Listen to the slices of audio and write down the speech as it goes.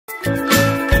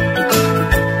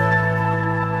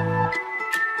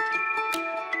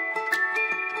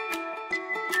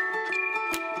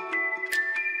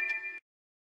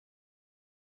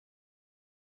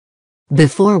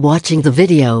Before watching the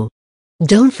video,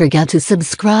 don't forget to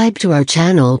subscribe to our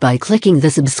channel by clicking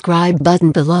the subscribe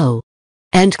button below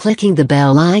and clicking the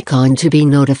bell icon to be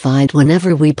notified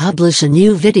whenever we publish a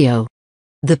new video.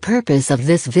 The purpose of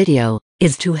this video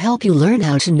is to help you learn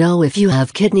how to know if you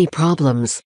have kidney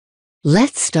problems.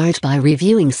 Let's start by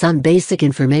reviewing some basic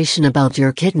information about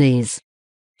your kidneys.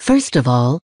 First of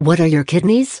all, what are your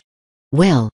kidneys?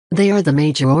 Well, they are the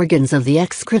major organs of the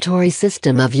excretory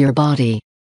system of your body.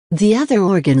 The other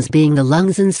organs being the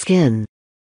lungs and skin.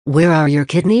 Where are your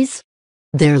kidneys?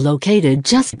 They're located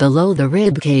just below the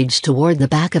rib cage toward the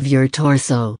back of your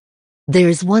torso.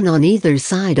 There's one on either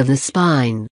side of the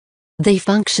spine. They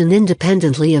function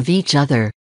independently of each other.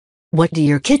 What do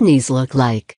your kidneys look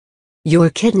like? Your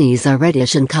kidneys are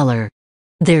reddish in color.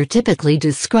 They're typically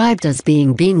described as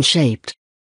being bean-shaped.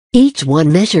 Each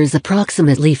one measures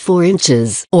approximately 4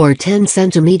 inches or 10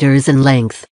 centimeters in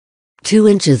length, 2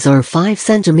 inches or 5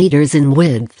 centimeters in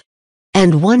width,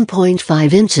 and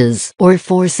 1.5 inches or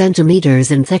 4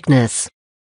 centimeters in thickness.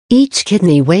 Each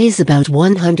kidney weighs about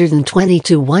 120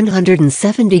 to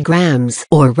 170 grams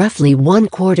or roughly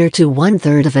 1/4 to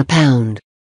 1/3 of a pound.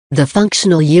 The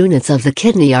functional units of the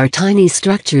kidney are tiny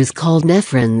structures called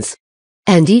nephrons,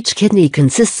 and each kidney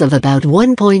consists of about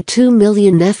 1.2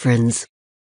 million nephrons.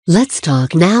 Let's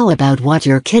talk now about what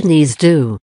your kidneys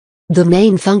do. The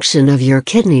main function of your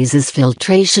kidneys is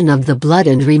filtration of the blood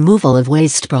and removal of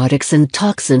waste products and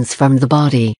toxins from the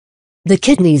body. The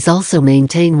kidneys also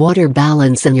maintain water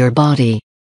balance in your body.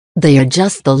 They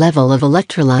adjust the level of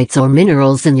electrolytes or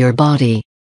minerals in your body.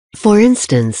 For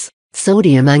instance,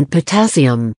 sodium and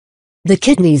potassium. The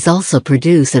kidneys also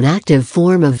produce an active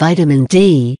form of vitamin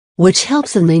D, which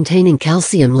helps in maintaining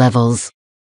calcium levels.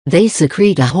 They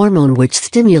secrete a hormone which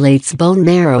stimulates bone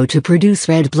marrow to produce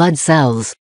red blood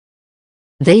cells.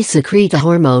 They secrete a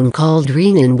hormone called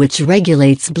renin which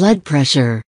regulates blood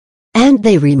pressure. And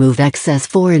they remove excess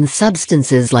foreign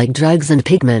substances like drugs and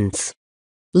pigments.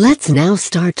 Let's now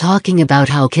start talking about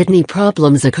how kidney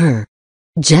problems occur.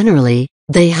 Generally,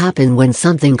 they happen when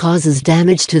something causes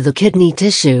damage to the kidney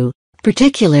tissue,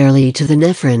 particularly to the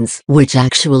nephrons, which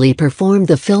actually perform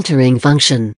the filtering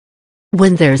function.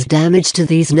 When there's damage to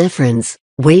these nephrons,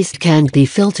 waste can't be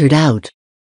filtered out.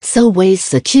 So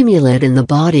wastes accumulate in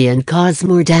the body and cause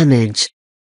more damage.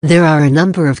 There are a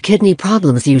number of kidney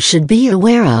problems you should be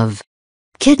aware of.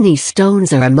 Kidney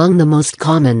stones are among the most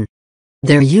common.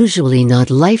 They're usually not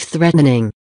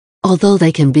life-threatening, although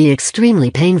they can be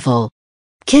extremely painful.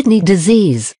 Kidney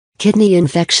disease, kidney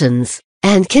infections,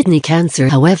 and kidney cancer,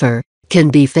 however,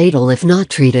 can be fatal if not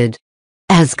treated,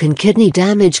 as can kidney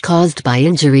damage caused by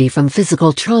injury from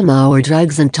physical trauma or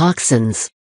drugs and toxins.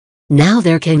 Now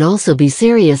there can also be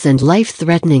serious and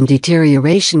life-threatening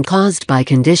deterioration caused by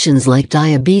conditions like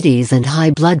diabetes and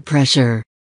high blood pressure.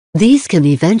 These can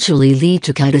eventually lead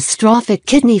to catastrophic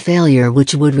kidney failure,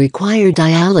 which would require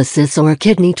dialysis or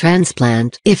kidney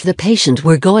transplant if the patient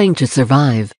were going to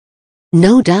survive.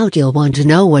 No doubt you'll want to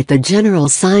know what the general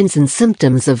signs and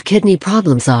symptoms of kidney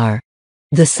problems are.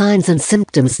 The signs and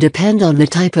symptoms depend on the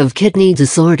type of kidney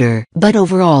disorder, but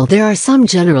overall there are some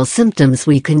general symptoms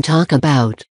we can talk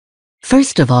about.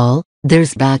 First of all,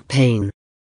 there's back pain.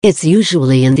 It's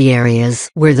usually in the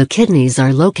areas where the kidneys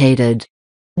are located.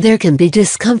 There can be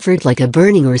discomfort like a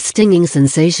burning or stinging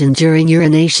sensation during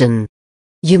urination.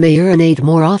 You may urinate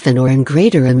more often or in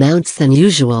greater amounts than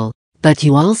usual, but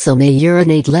you also may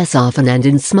urinate less often and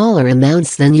in smaller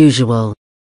amounts than usual.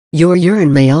 Your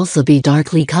urine may also be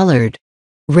darkly colored.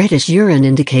 Reddish urine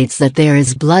indicates that there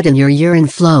is blood in your urine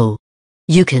flow.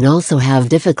 You can also have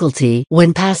difficulty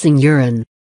when passing urine.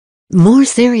 More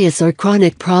serious or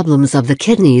chronic problems of the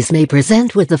kidneys may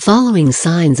present with the following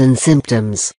signs and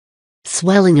symptoms.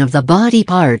 Swelling of the body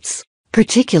parts,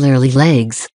 particularly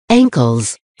legs,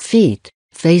 ankles, feet,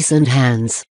 face and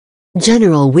hands.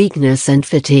 General weakness and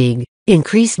fatigue,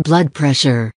 increased blood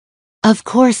pressure. Of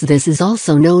course, this is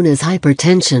also known as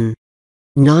hypertension.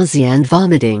 Nausea and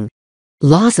vomiting.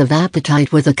 Loss of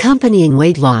appetite with accompanying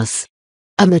weight loss.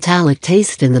 A metallic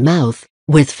taste in the mouth,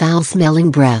 with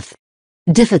foul-smelling breath.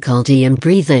 Difficulty in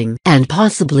breathing, and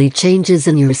possibly changes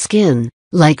in your skin,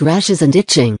 like rashes and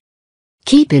itching.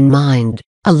 Keep in mind,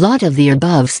 a lot of the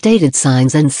above stated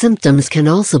signs and symptoms can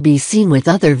also be seen with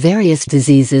other various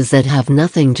diseases that have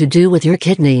nothing to do with your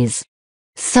kidneys.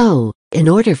 So, in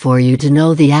order for you to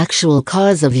know the actual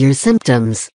cause of your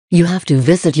symptoms, you have to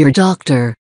visit your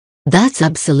doctor. That's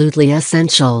absolutely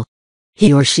essential.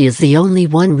 He or she is the only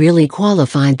one really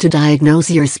qualified to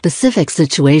diagnose your specific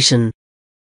situation.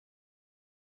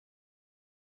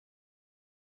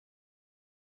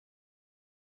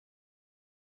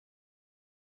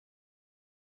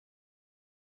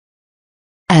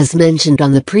 As mentioned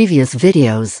on the previous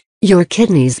videos, your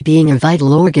kidneys being a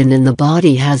vital organ in the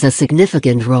body has a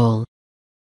significant role.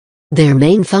 Their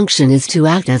main function is to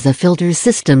act as a filter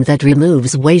system that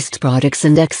removes waste products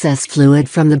and excess fluid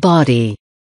from the body.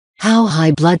 How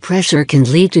high blood pressure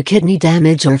can lead to kidney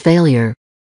damage or failure.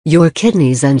 Your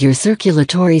kidneys and your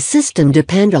circulatory system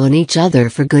depend on each other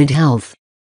for good health.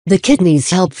 The kidneys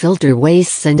help filter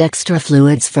wastes and extra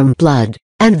fluids from blood,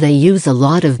 and they use a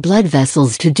lot of blood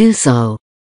vessels to do so.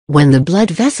 When the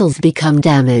blood vessels become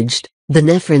damaged, the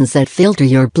nephrons that filter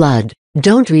your blood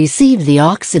don't receive the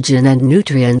oxygen and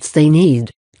nutrients they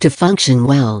need to function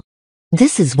well.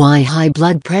 This is why high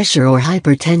blood pressure or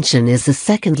hypertension is the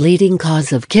second leading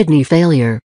cause of kidney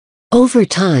failure. Over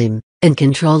time,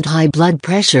 uncontrolled high blood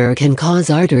pressure can cause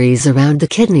arteries around the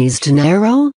kidneys to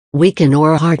narrow, weaken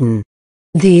or harden.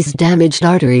 These damaged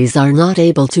arteries are not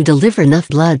able to deliver enough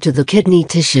blood to the kidney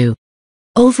tissue.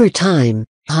 Over time,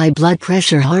 high blood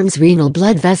pressure harms renal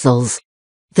blood vessels.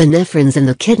 The nephrons in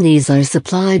the kidneys are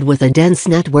supplied with a dense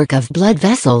network of blood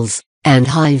vessels, and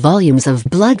high volumes of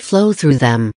blood flow through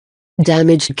them.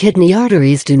 Damaged kidney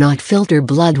arteries do not filter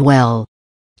blood well.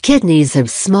 Kidneys have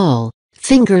small,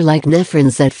 finger-like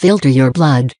nephrons that filter your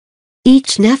blood.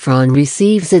 Each nephron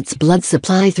receives its blood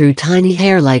supply through tiny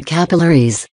hair-like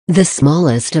capillaries, the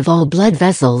smallest of all blood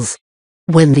vessels.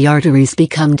 When the arteries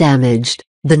become damaged,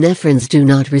 the nephrons do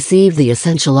not receive the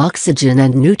essential oxygen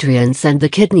and nutrients, and the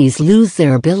kidneys lose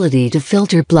their ability to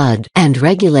filter blood and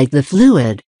regulate the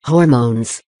fluid,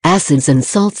 hormones, acids and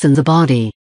salts in the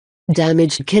body.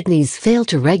 Damaged kidneys fail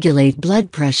to regulate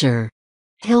blood pressure.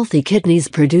 Healthy kidneys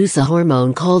produce a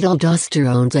hormone called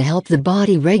aldosterone to help the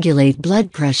body regulate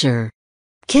blood pressure.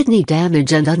 Kidney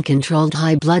damage and uncontrolled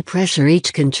high blood pressure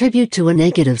each contribute to a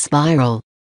negative spiral.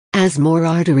 As more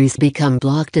arteries become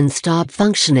blocked and stop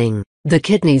functioning, the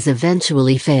kidneys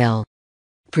eventually fail.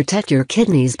 Protect your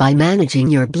kidneys by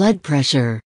managing your blood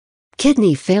pressure.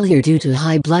 Kidney failure due to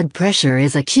high blood pressure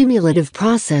is a cumulative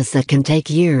process that can take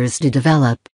years to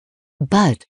develop.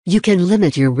 But you can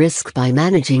limit your risk by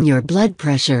managing your blood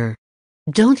pressure.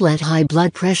 Don't let high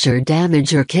blood pressure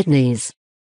damage your kidneys.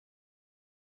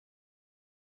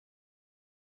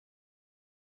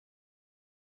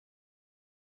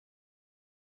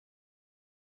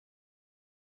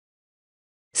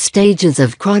 Stages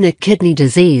of chronic kidney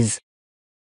disease.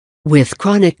 With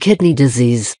chronic kidney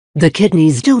disease, the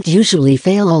kidneys don't usually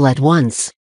fail all at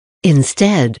once.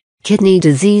 Instead, kidney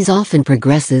disease often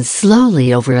progresses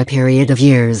slowly over a period of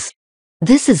years.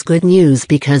 This is good news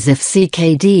because if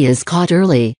CKD is caught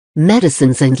early,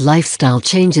 medicines and lifestyle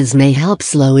changes may help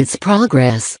slow its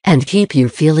progress and keep you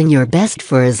feeling your best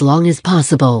for as long as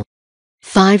possible.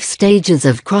 5 stages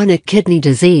of chronic kidney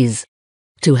disease.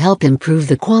 To help improve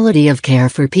the quality of care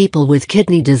for people with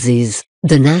kidney disease,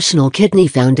 the National Kidney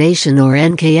Foundation or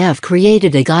NKF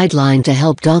created a guideline to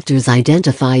help doctors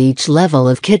identify each level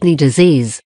of kidney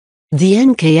disease. The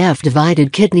NKF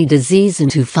divided kidney disease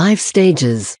into 5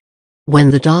 stages.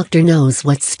 When the doctor knows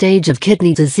what stage of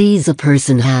kidney disease a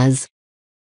person has,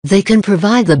 they can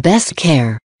provide the best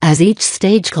care, as each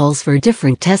stage calls for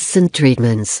different tests and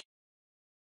treatments.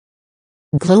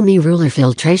 Glomerular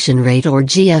filtration rate or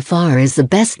GFR is the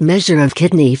best measure of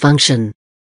kidney function.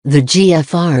 The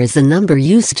GFR is a number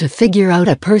used to figure out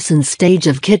a person's stage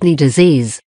of kidney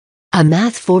disease. A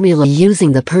math formula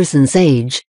using the person's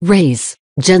age, race,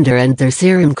 gender and their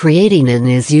serum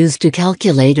creatinine is used to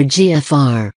calculate a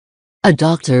GFR. A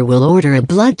doctor will order a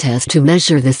blood test to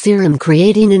measure the serum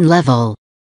creatinine level.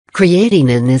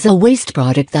 Creatinine is a waste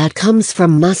product that comes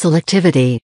from muscle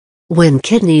activity. When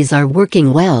kidneys are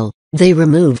working well, they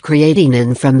remove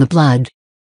creatinine from the blood.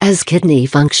 As kidney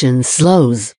function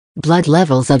slows, blood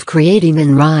levels of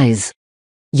creatinine rise.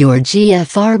 Your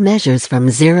GFR measures from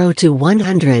 0 to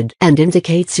 100 and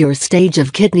indicates your stage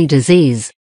of kidney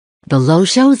disease. Below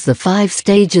shows the 5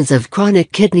 stages of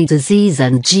chronic kidney disease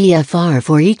and GFR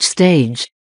for each stage.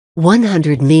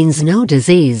 100 means no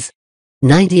disease.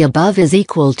 90 above is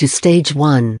equal to stage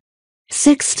 1.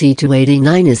 60 to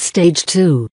 89 is stage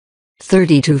 2.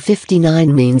 30 to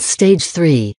 59 means stage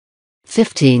 3.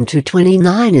 15 to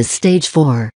 29 is stage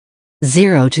 4.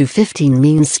 0 to 15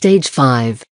 means stage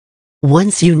 5.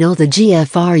 Once you know the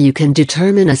GFR, you can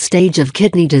determine a stage of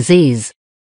kidney disease.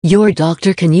 Your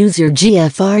doctor can use your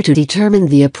GFR to determine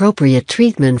the appropriate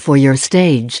treatment for your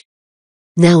stage.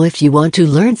 Now if you want to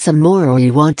learn some more or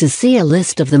you want to see a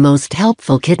list of the most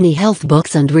helpful kidney health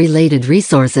books and related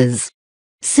resources,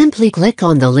 simply click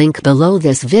on the link below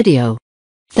this video.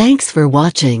 Thanks for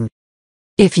watching.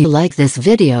 If you like this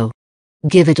video,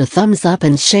 give it a thumbs up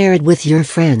and share it with your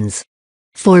friends.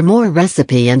 For more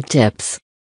recipe and tips,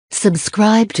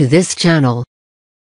 subscribe to this channel.